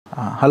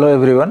Hello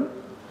everyone,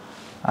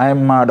 I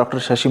am Dr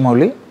Sasi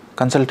Mouli,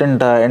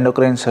 consultant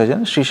endocrine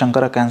surgeon, Sri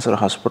Shankara Cancer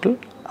Hospital,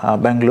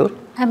 Bengaluru.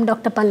 I am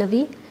Dr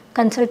Pallavi,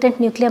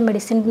 consultant nuclear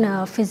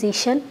medicine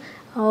physician,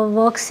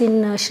 works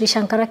in Sri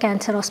Shankara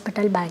Cancer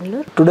Hospital,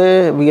 Bengaluru.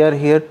 Today we are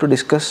here to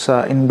discuss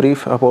in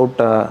brief about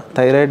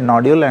thyroid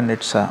nodule and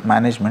its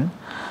management.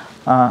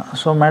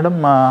 So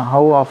madam,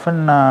 how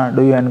often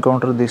do you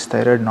encounter these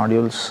thyroid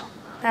nodules?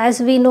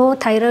 As we know,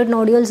 thyroid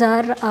nodules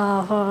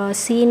are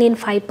seen in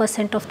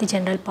 5% of the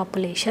general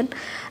population.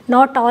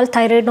 Not all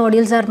thyroid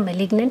nodules are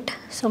malignant.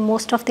 So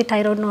most of the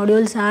thyroid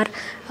nodules are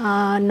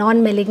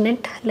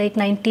non-malignant, like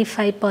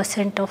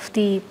 95% of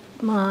the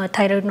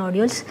thyroid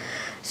nodules.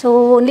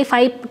 So only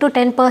 5 to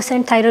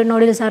 10% thyroid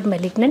nodules are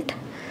malignant.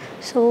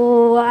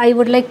 So I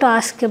would like to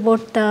ask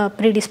about the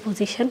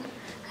predisposition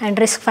and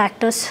risk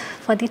factors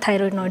for the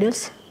thyroid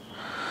nodules.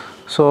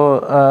 So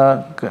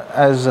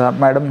as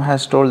madam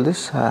has told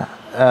this,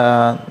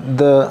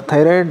 the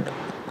thyroid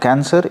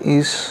cancer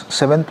is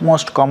 7th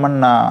most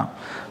common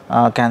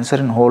cancer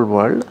in whole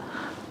world,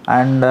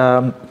 and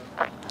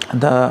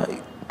the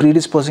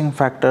predisposing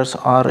factors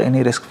or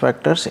any risk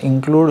factors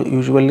include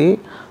usually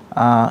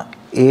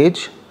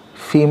age,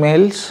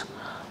 females,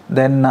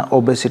 then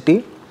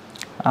obesity.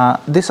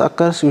 This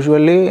occurs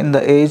usually in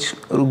the age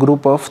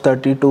group of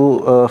 30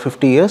 to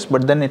 50 years,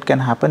 but then it can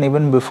happen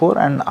even before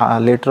and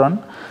later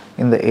on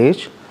in the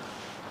age.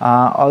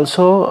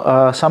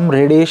 Also some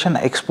radiation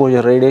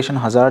exposure, radiation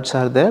hazards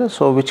are there,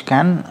 so which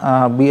can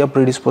be a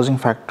predisposing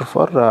factor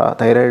for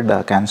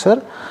thyroid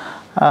cancer.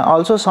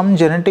 Also some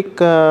genetic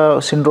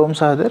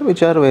syndromes are there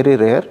which are very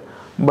rare,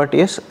 but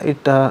yes,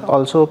 it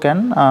also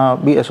can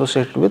be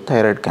associated with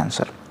thyroid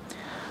cancer.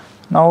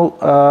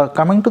 Now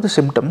coming to the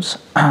symptoms,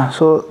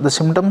 so the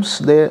symptoms,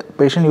 the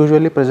patient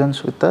usually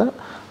presents with a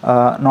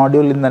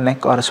nodule in the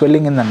neck or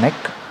swelling in the neck,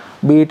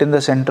 be it in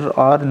the center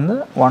or in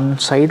the one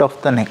side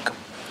of the neck.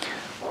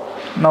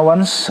 Now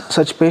once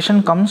such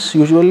patient comes,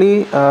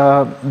 usually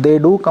they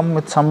do come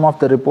with some of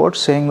the reports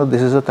saying that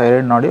this is a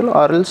thyroid nodule,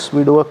 or else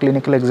we do a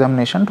clinical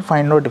examination to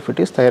find out if it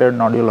is thyroid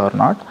nodule or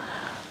not.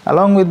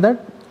 Along with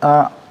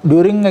that,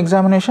 during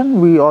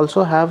examination we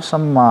also have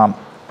some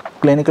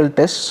clinical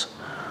tests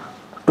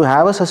to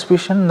have a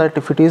suspicion that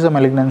if it is a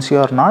malignancy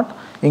or not,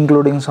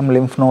 including some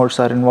lymph nodes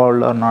are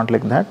involved or not,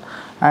 like that,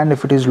 and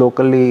if it is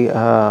locally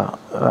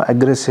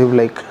aggressive,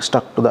 like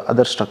stuck to the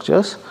other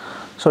structures.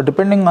 So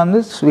depending on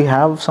this, we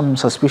have some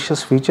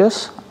suspicious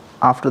features.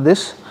 After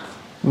this,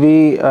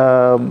 we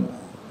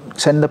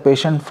send the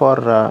patient for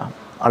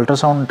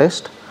ultrasound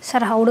test. Sir,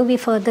 how do we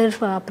further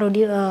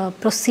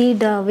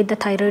proceed with the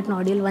thyroid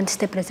nodule once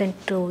they present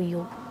to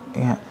you?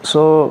 Yeah.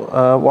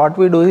 So what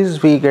we do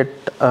is we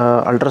get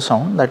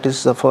ultrasound. That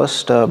is the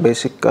first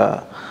basic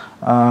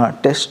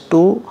test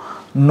to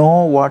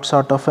know what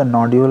sort of a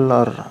nodule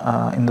or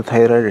in the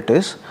thyroid it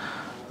is.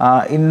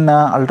 In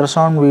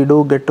ultrasound, we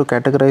do get to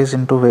categorize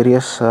into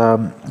various,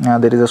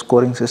 there is a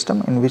scoring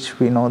system in which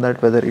we know that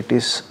whether it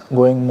is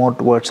going more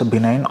towards a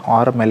benign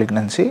or a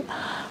malignancy.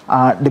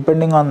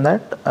 Depending on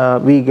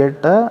that, we get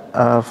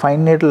a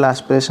fine needle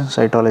aspiration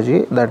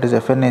cytology, that is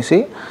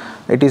FNAC.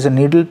 It is a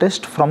needle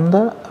test from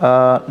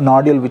the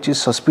nodule which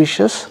is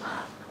suspicious,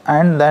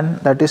 and then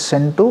that is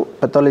sent to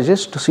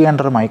pathologists to see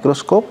under a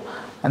microscope,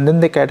 and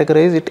then they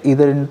categorize it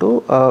either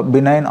into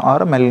benign or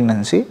a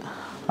malignancy.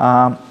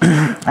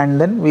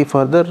 And then we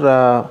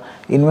further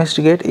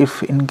investigate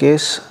if in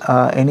case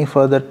any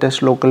further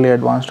test locally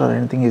advanced or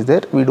anything is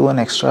there, we do an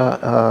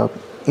extra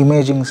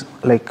imaging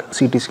like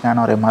CT scan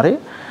or MRI,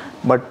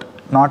 but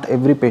not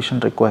every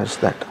patient requires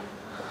that.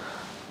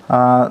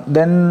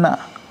 Then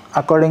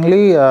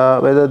accordingly,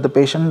 whether the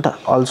patient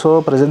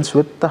also presents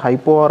with the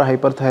hypo or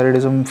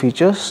hyperthyroidism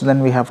features,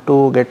 then we have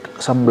to get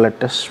some blood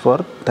tests for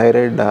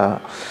thyroid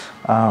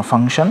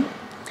function,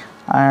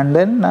 and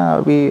then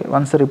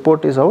once the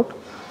report is out,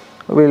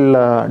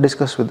 we'll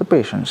discuss with the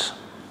patients.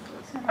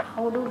 Sir,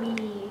 how do we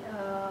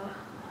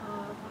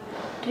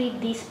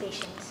treat these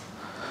patients?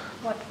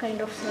 What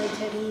kind of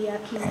surgery,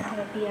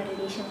 chemotherapy, or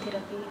radiation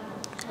therapy?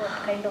 What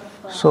kind of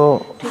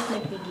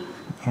treatment we give?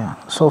 Yeah.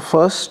 So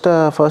first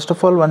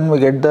of all, when we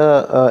get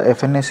the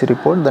FNAC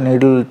report, the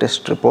needle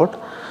test report,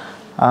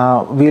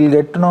 we'll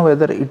get to know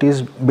whether it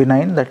is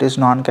benign, that is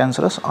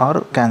non-cancerous,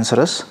 or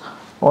cancerous.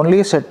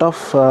 Only a set of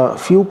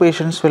few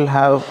patients will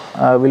have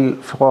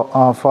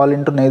fall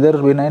into neither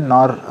benign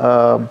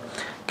nor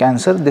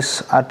cancer.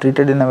 These are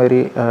treated in a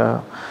very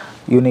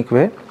unique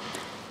way.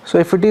 So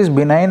if it is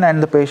benign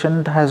and the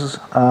patient has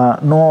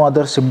no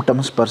other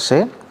symptoms per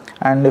se,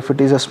 and if it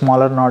is a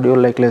smaller nodule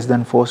like less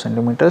than 4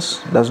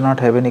 centimeters, does not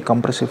have any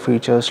compressive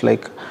features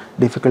like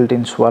difficulty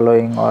in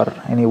swallowing or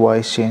any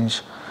voice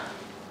change,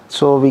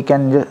 so we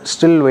can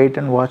still wait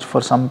and watch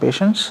for some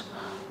patients.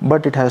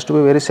 But it has to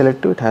be very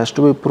selective, it has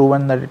to be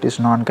proven that it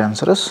is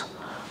non-cancerous.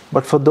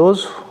 But for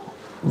those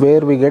where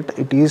we get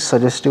it is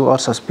suggestive or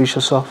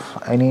suspicious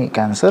of any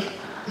cancer,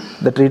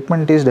 the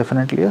treatment is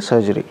definitely a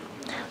surgery.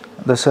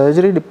 The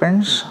surgery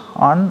depends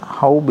on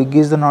how big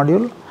is the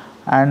nodule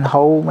and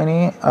how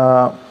many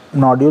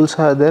nodules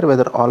are there,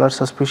 whether all are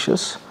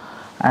suspicious,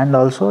 and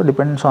also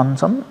depends on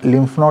some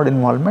lymph node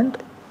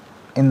involvement.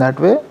 In that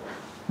way,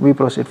 we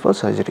proceed for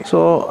surgery. So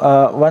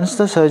once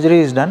the surgery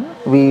is done,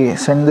 we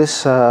send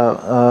this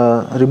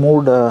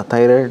removed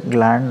thyroid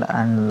gland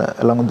and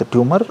along with the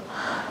tumor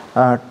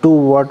to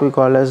what we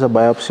call as a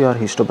biopsy or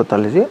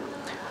histopathology.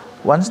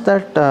 Once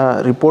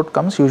that report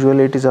comes,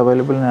 usually it is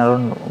available in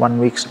around 1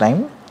 week's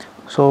time.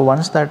 So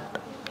once that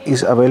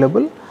is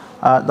available,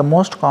 the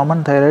most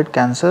common thyroid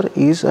cancer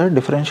is a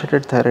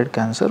differentiated thyroid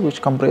cancer,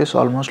 which comprises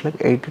almost like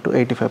 80 to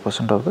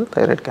 85% of the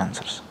thyroid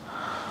cancers.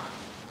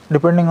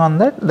 Depending on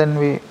that, then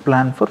we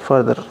plan for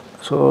further.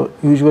 So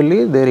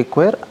usually they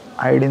require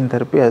iodine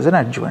therapy as an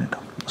adjuvant.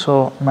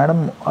 So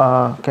madam,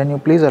 can you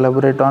please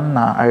elaborate on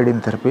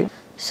iodine therapy?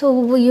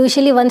 So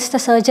usually once the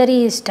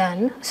surgery is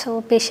done,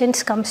 so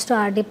patients comes to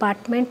our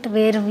department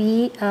where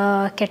we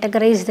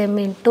categorize them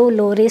into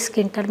low risk,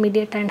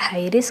 intermediate and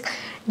high risk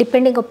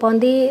depending upon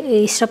the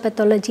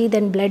histopathology,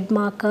 then blood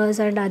markers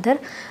and other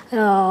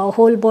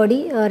whole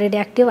body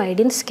radioactive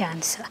iodine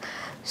scans.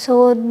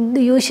 So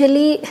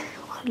usually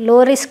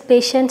low risk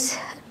patients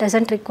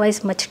doesn't require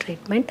much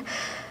treatment.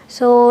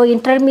 So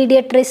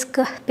intermediate risk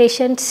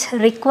patients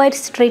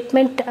requires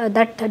treatment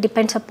that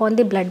depends upon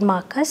the blood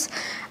markers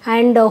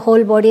and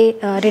whole body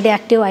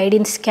radioactive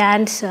iodine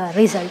scans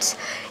results.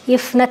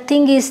 If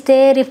nothing is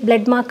there, if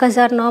blood markers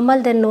are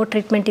normal, then no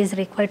treatment is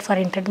required for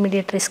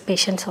intermediate risk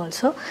patients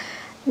also.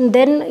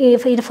 Then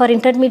if for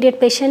intermediate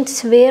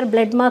patients where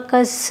blood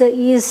markers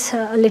is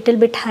a little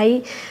bit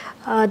high,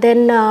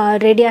 then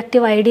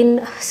radioactive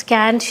iodine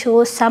scan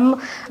shows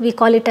some, we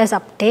call it as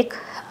uptake.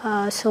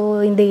 So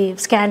in the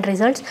scan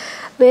results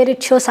where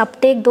it shows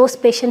uptake, those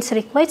patients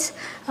requires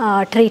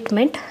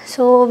treatment.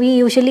 So we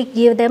usually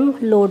give them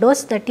low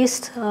dose, that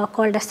is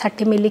called as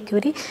 30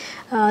 millicurie,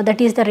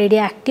 that is the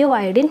radioactive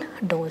iodine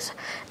dose.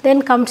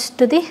 Then comes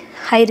to the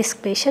high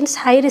risk patients.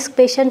 High risk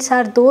patients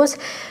are those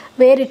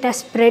where it has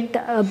spread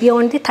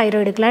beyond the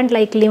thyroid gland,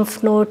 like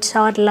lymph nodes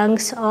or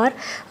lungs or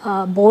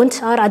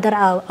bones or other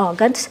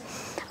organs.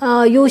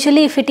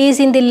 Usually if it is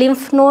in the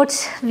lymph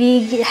nodes,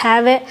 we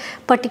have a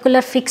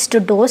particular fixed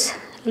dose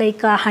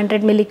like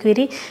 100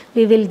 millicurie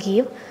we will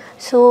give.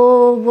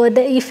 So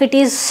if it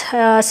is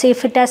say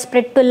if it has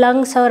spread to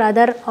lungs or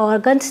other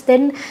organs,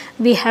 then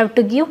we have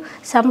to give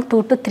some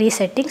 2 to 3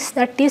 settings,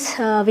 that is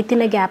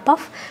within a gap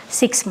of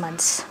 6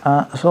 months.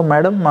 So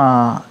madam,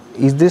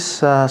 is this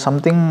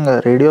something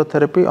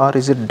radiotherapy or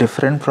is it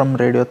different from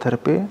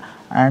radiotherapy,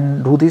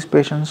 and do these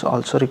patients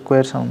also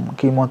require some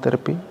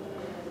chemotherapy?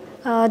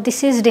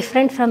 This is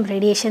different from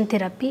radiation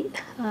therapy.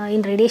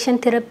 In radiation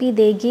therapy,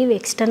 they give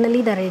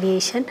externally the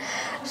radiation.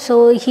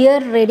 So here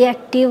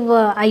radioactive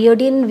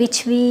iodine,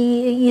 which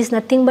we is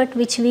nothing but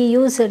which we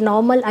use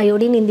normal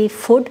iodine in the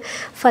food.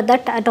 For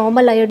that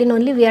normal iodine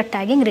only we are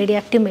tagging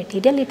radioactive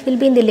material. It will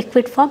be in the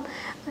liquid form.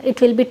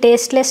 It will be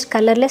tasteless,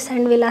 colorless,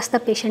 and we'll ask the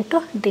patient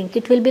to drink.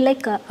 It will be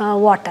like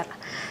water.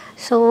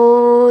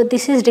 So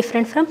this is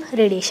different from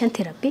radiation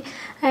therapy,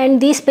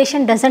 and this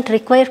patient doesn't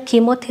require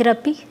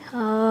chemotherapy,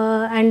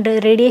 and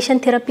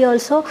radiation therapy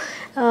also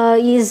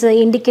is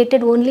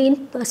indicated only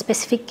in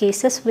specific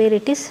cases where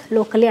it is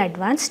locally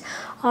advanced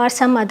or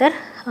some other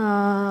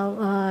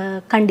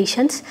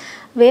conditions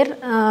where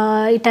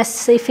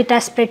if it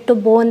has spread to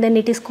bone, then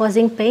it is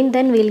causing pain,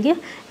 then we will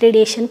give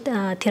radiation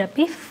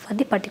therapy for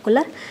the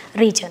particular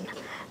region.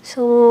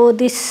 So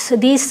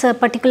these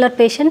particular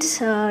patients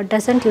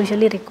doesn't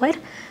usually require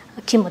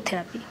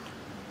chemotherapy.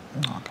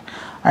 Okay.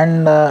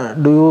 And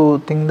do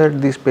you think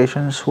that these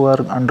patients who are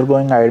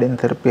undergoing iodine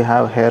therapy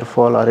have hair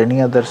fall or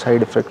any other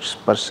side effects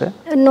per se?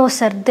 No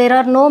sir, there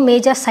are no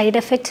major side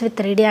effects with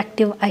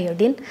radioactive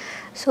iodine.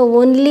 So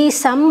only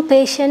some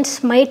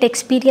patients might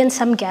experience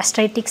some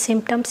gastritic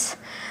symptoms,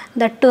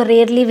 that too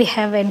rarely we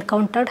have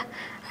encountered.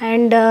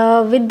 And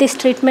with this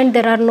treatment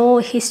there are no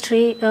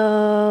history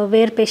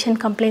where patient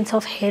complains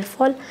of hair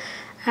fall,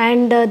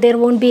 and there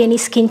won't be any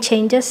skin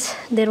changes,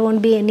 there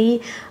won't be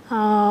any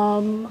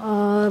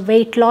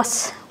weight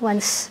loss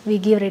once we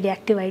give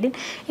radioactive iodine.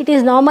 It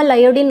is normal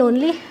iodine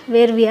only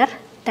where we are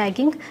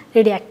tagging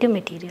radioactive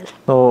material.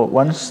 So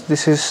once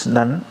this is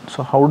done,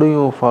 so how do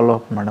you follow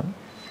up, madam?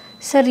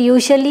 Sir,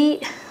 usually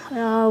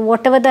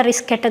whatever the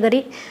risk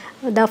category,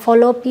 the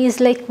follow up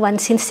is like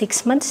once in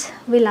 6 months.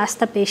 We'll ask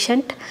the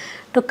patient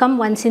to come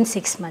once in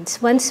 6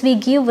 months. Once we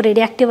give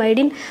radioactive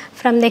iodine,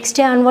 from next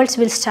day onwards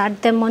we'll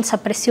start them on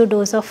suppressive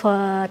dose of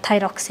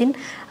thyroxine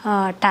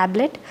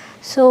tablet.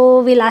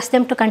 So we'll ask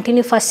them to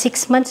continue for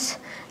 6 months.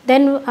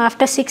 Then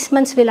after 6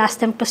 months we'll ask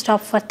them to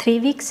stop for 3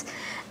 weeks.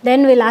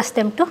 Then we'll ask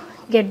them to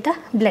get the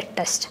blood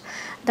test,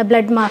 the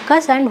blood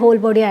markers and whole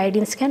body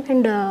iodine scan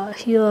and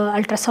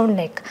ultrasound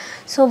neck.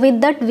 So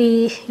with that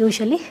we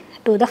usually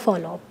do the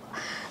follow up.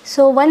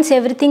 So once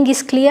everything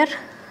is clear,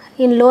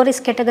 in low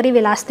risk category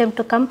we'll ask them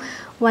to come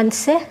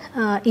once a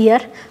year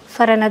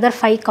for another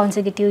 5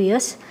 consecutive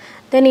years.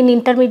 Then in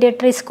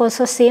intermediate risk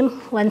also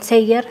same, once a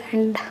year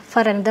and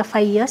for another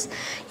 5 years.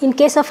 In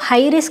case of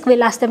high risk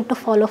we'll ask them to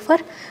follow for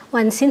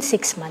once in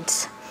 6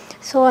 months.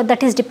 So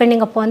that is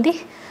depending upon the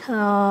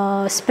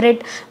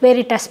spread, where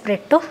it has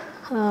spread to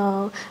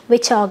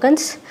which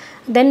organs,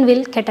 then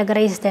we'll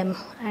categorize them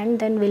and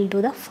then we'll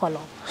do the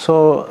follow-up.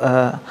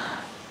 So,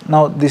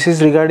 now this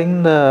is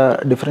regarding the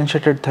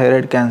differentiated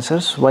thyroid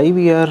cancers. Why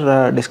we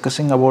are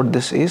discussing about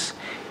this is,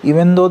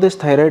 even though this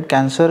thyroid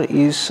cancer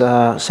is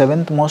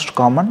 7th most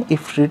common,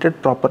 if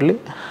treated properly,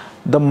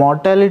 the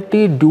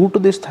mortality due to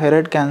this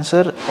thyroid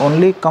cancer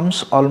only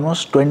comes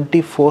almost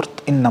 24th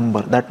in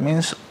number. That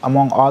means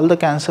among all the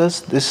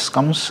cancers, this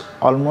comes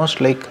almost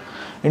like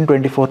in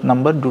 24th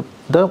number due to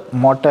the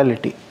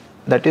mortality,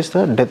 that is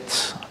the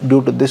deaths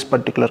due to this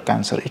particular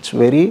cancer. It's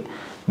very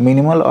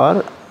minimal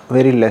or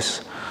very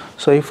less.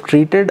 So if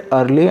treated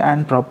early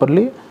and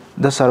properly,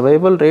 the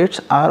survival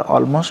rates are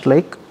almost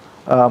like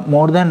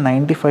more than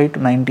 95 to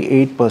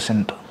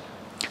 98%.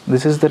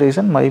 This is the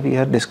reason why we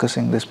are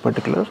discussing this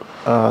particular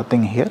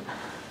thing here.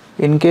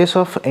 In case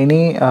of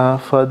any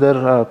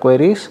further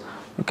queries,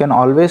 you can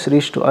always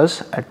reach to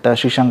us at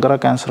Sri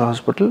Shankara Cancer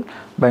Hospital,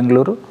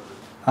 Bengaluru.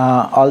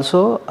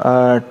 Also,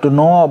 to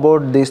know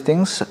about these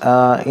things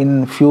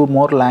in few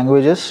more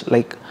languages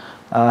like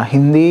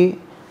Hindi,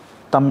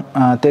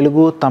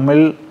 Telugu,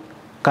 Tamil,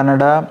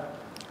 Kannada,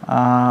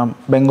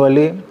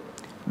 Bengali,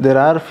 there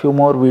are few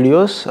more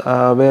videos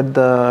where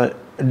the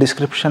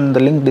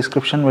link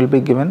description will be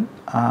given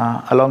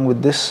along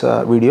with this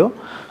video.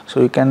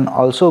 So you can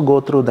also go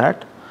through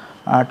that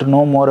to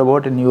know more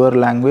about in your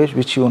language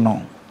which you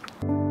know.